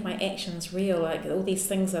 are any of my actions real? Like all these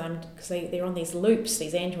things that because they're on these loops,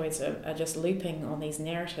 these androids are just looping on these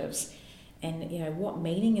narratives. And, what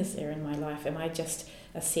meaning is there in my life? Am I just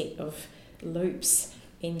a set of loops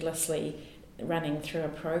endlessly running through a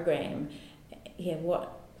program?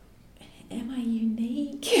 am I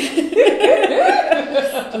unique?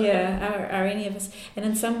 Yeah, are any of us? And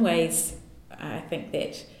in some ways, I think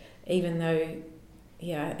that even though,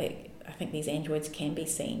 I think these androids can be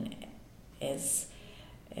seen as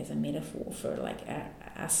a metaphor for like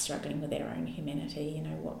us struggling with our own humanity. You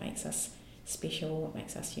know, what makes us special? What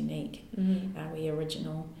makes us unique? Are we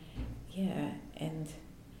original? Yeah, and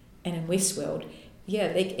in Westworld.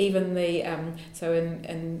 Yeah, like even the so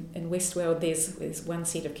in Westworld there's one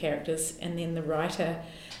set of characters, and then the writer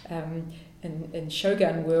in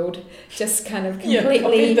Shogun World just kind of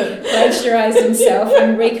completely plagiarized himself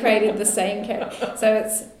and recreated the same character. So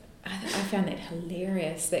I found that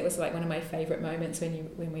hilarious. That was like one of my favourite moments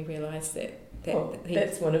when we realised that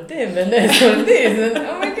that's one of them and that's one of theirs, and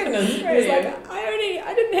oh my goodness, it was like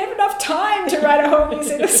I didn't have enough time to write a whole new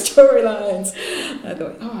set of storylines. I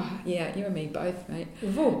thought, oh yeah, you and me both, mate.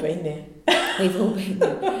 We've all been there. We've all been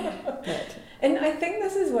there. And I think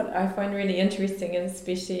this is what I find really interesting, and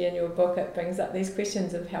especially in your book, it brings up these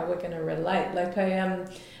questions of how we're going to relate. Like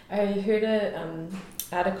I heard a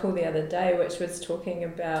article the other day which was talking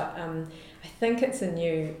about I think it's a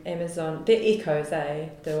new Amazon, they're Echoes,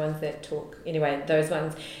 the ones that talk, anyway, those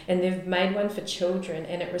ones, and they've made one for children,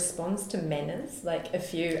 and it responds to manners. Like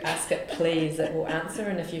if you ask it please, it will answer,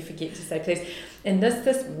 and if you forget to say please, and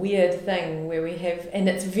this weird thing where we have, and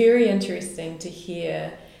it's very interesting to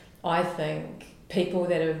hear, I think, people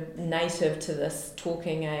that are native to this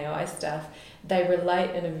talking AI stuff, they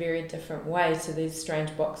relate in a very different way to these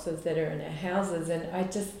strange boxes that are in our houses. And I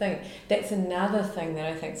just think that's another thing that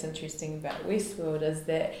I think is interesting about Westworld, is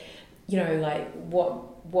that, you know, like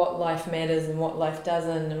what life matters and what life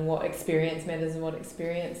doesn't, and what experience matters and what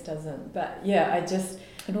experience doesn't. But yeah,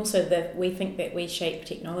 and also that we think that we shape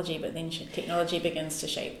technology, but then technology begins to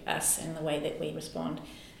shape us in the way that we respond.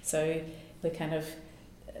 So we're kind of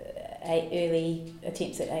early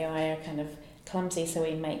attempts at AI are kind of clumsy, so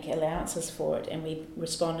we make allowances for it and we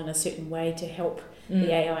respond in a certain way to help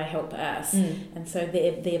the AI help us, and so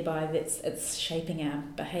thereby it's shaping our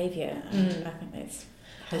behaviour. I think that's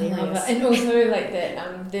hilarious. And also like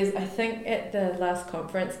that, there's, I think at the last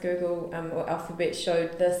conference, Google or Alphabet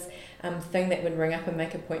showed this thing that would ring up and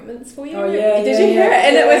make appointments for you. Oh yeah, did you hear it?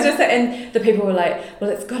 And it was just, and the people were like, well,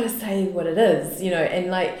 it's got to say what it is, you know, and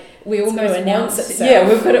like we almost announce itself. Yeah,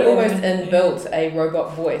 we've got to almost inbuilt a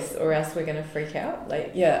robot voice, or else we're going to freak out.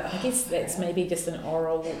 Like, yeah, I guess that's maybe just an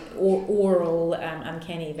oral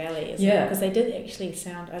uncanny valley, isn't it? Because they did actually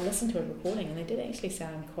sound. I listened to a recording and they did actually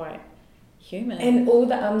sound quite human. And all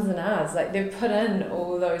the ums and ahs, like they've put in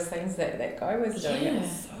all those things that guy was doing. It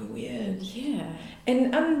was so weird. Yeah.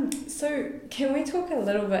 And so can we talk a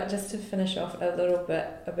little bit, just to finish off, a little bit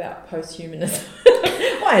about posthumanism?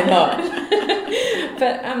 Why not?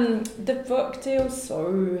 But the book deals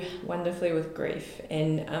so wonderfully with grief,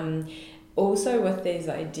 and also with these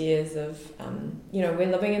ideas of, you know,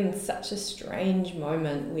 we're living in such a strange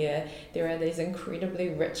moment where there are these incredibly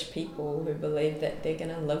rich people who believe that they're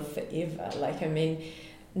going to live forever. Like, I mean,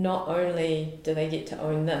 not only do they get to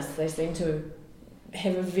own this, they seem to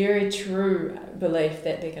have a very true belief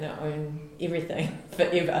that they're going to own everything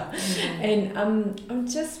forever. And I'm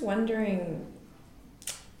just wondering,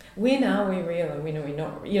 when are we real and when are we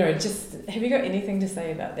not? You know, just, have you got anything to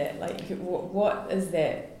say about that? Like, what is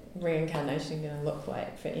that reincarnation going to look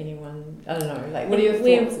like for anyone? I don't know. Like, what are your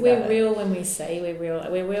thoughts about We're real when we say we're real.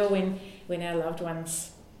 We're real when our loved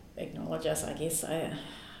ones acknowledge us, I guess. I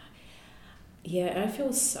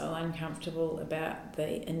feel so uncomfortable about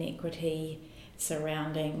the inequity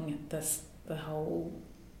surrounding the whole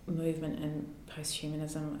movement in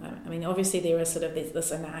posthumanism. I mean, obviously there is sort of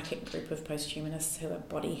this anarchic group of posthumanists who are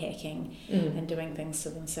body hacking and doing things to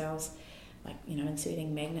themselves, like, you know,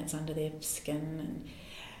 inserting magnets under their skin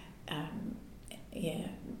and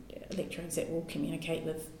electrodes that will communicate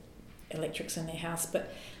with electrics in their house.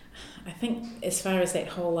 But I think as far as that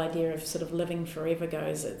whole idea of sort of living forever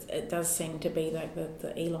goes, it does seem to be like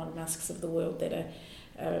the Elon Musks of the world that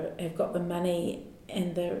have got the money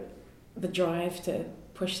and the drive to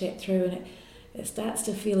push that through, and it starts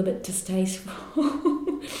to feel a bit distasteful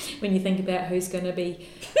when you think about who's going to be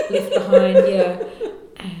left behind.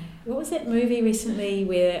 What was that movie recently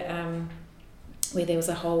where there was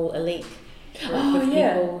a whole elite group of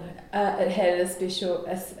people? It had a special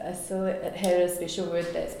word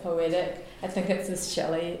that's poetic. I think it's a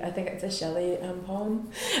Shelley poem.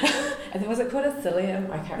 Was it called a Cillium?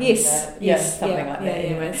 I can't remember. Yes, something like that.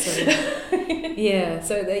 Anyway.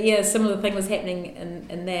 Similar thing was happening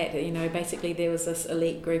in that. You know, basically there was this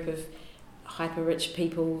elite group of hyper rich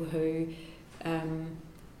people who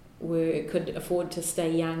could afford to stay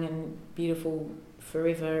young and beautiful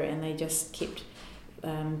forever, and they just kept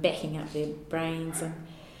backing up their brains. And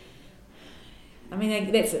I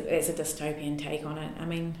mean, that's a dystopian take on it. I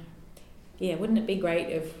mean, yeah, wouldn't it be great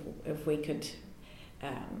if we could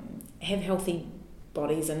have healthy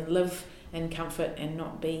bodies and live in comfort and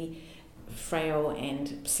not be frail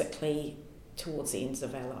and sickly towards the ends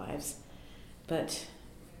of our lives? But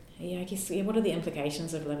yeah, I guess, what are the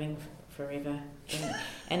implications of living forever?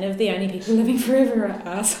 And if the only people living forever are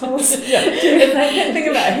assholes? Yeah, it's like that thing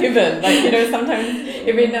about heaven. Like, you know, sometimes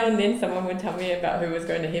every now and then someone would tell me about who was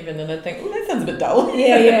going to heaven, and I'd think, oh, that sounds a bit dull.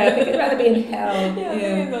 Yeah, I think I'd rather be in hell. Yeah, I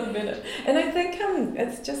think it sounds better. And I think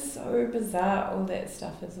it's just so bizarre, all that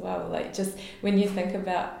stuff as well. Like, just when you think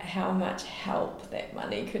about how much help that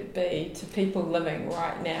money could be to people living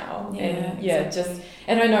right now. Yeah, and exactly.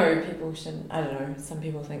 and I know people shouldn't, I don't know, some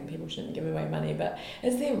people think people shouldn't give away money, but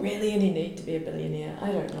is there really any need to be a billionaire?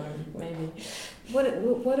 I don't know, maybe.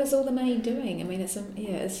 What is all the money doing? I mean, it's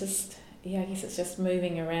just, I guess it's just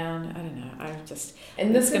moving around. I don't know.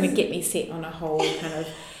 And this is going to get me set on a whole kind of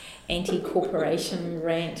anti-corporation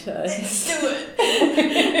rant. Let's do it.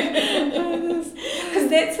 Because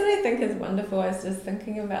that's what I think is wonderful. I was just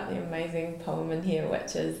thinking about the amazing poem in here,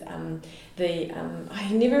 which is I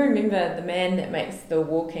never remember the man that makes the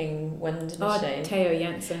walking wind machine. Theo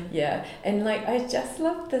Jansen. Yeah, and like I just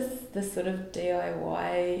love this sort of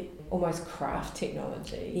DIY, almost craft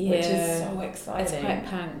technology, which is so exciting. It's quite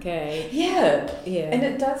punk, eh? Yeah. And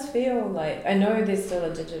it does feel like, I know there's still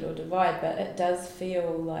a digital divide, but it does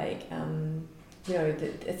feel like,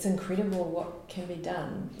 it's incredible what can be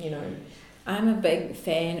done, you know. I'm a big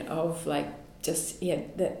fan of that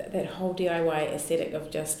whole DIY aesthetic of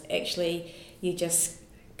just actually you just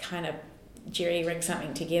kind of jerry rig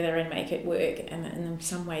something together and make it work, and in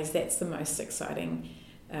some ways that's the most exciting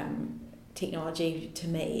technology to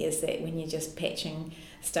me, is that when you're just patching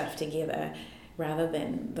stuff together rather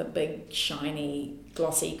than the big shiny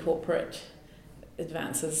glossy corporate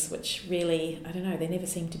advances, which really, I don't know, they never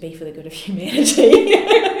seem to be for the good of humanity.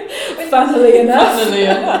 Funnily enough.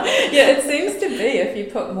 Yeah, it seems to be, if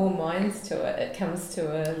you put more minds to it, it comes to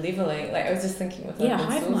a leveling. Like I was just thinking with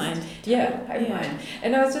hive mind. Yeah, hive mind.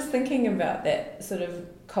 And I was just thinking about that sort of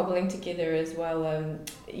cobbling together as well.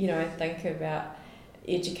 I think about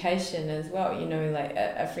education as well. You know, like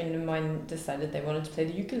a friend of mine decided they wanted to play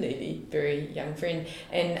the ukulele, very young friend,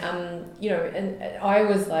 and and I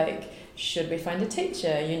was like, should we find a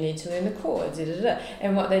teacher? You need to learn the chords.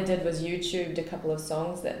 And what they did was YouTubed a couple of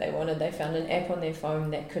songs that they wanted. They found an app on their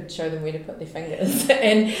phone that could show them where to put their fingers.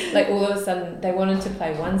 And like all of a sudden, they wanted to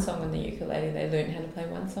play one song on the ukulele. They learned how to play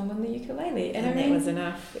one song on the ukulele. And that was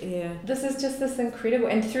enough, yeah. This is just this incredible...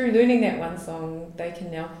 And through learning that one song, they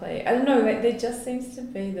can now play... I don't know, like there just seems to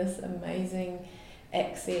be this amazing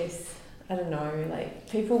access... I don't know, like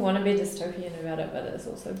people want to be dystopian about it, but it's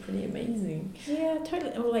also pretty amazing. Yeah,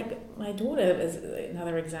 totally. Well, like my daughter is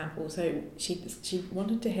another example. So she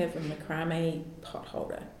wanted to have a macrame pot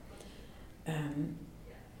holder.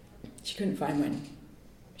 She couldn't find one.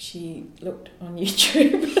 She looked on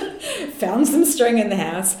YouTube, found some string in the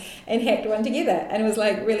house, and hacked one together, and it was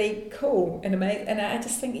like really cool and amazing. And I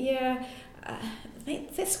just think,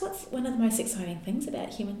 that's what's one of the most exciting things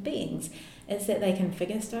about human beings, is that they can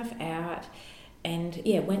figure stuff out. And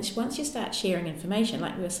once you start sharing information,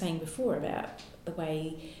 like we were saying before about the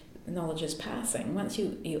way knowledge is passing, once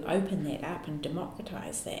you open that up and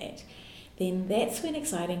democratize that, then that's when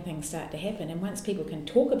exciting things start to happen. And once people can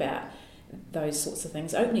talk about those sorts of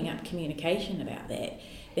things, opening up communication about that,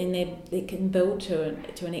 then they can build to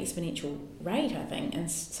an exponential rate, I think,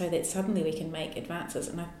 and so that suddenly we can make advances.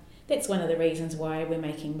 And that's one of the reasons why we're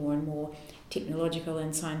making more and more technological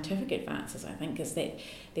and scientific advances, I think, is that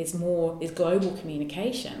there's global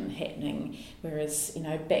communication happening, whereas,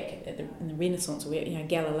 back in the Renaissance, where,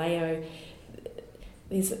 Galileo,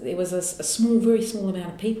 there was a very small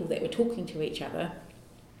amount of people that were talking to each other,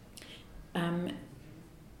 and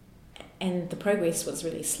the progress was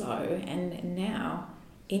really slow, and now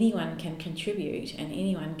anyone can contribute and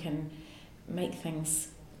anyone can make things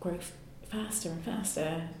grow faster and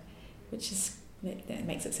faster, which is, that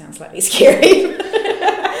makes it sound slightly scary.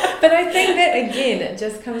 But I think that, again, it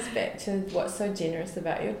just comes back to what's so generous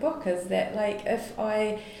about your book, is that, like,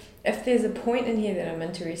 if there's a point in here that I'm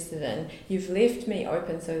interested in, you've left me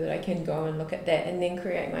open so that I can go and look at that and then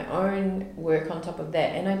create my own work on top of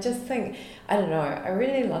that. And I just think, I don't know, I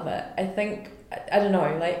really love it. I think, I don't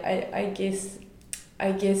know, like, I guess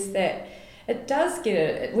that it does get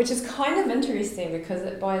it, which is kind of interesting because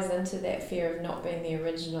it buys into that fear of not being the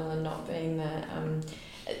original and not being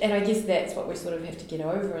And I guess that's what we sort of have to get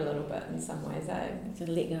over a little bit in some ways, eh?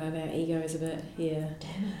 To let go of our egos a bit, yeah.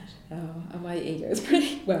 Damn it. Oh, my ego is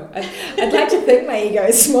pretty, well, I'd like to think my ego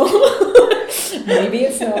is small. Maybe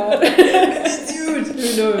it's not. It's huge,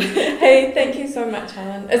 who knows? Hey, thank you so much,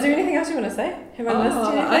 Helen. Is there anything else you want to say? Have I missed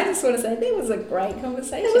anything? I just want to say that was a great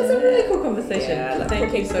conversation. It was a really cool conversation. Yeah,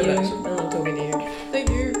 thank you so much.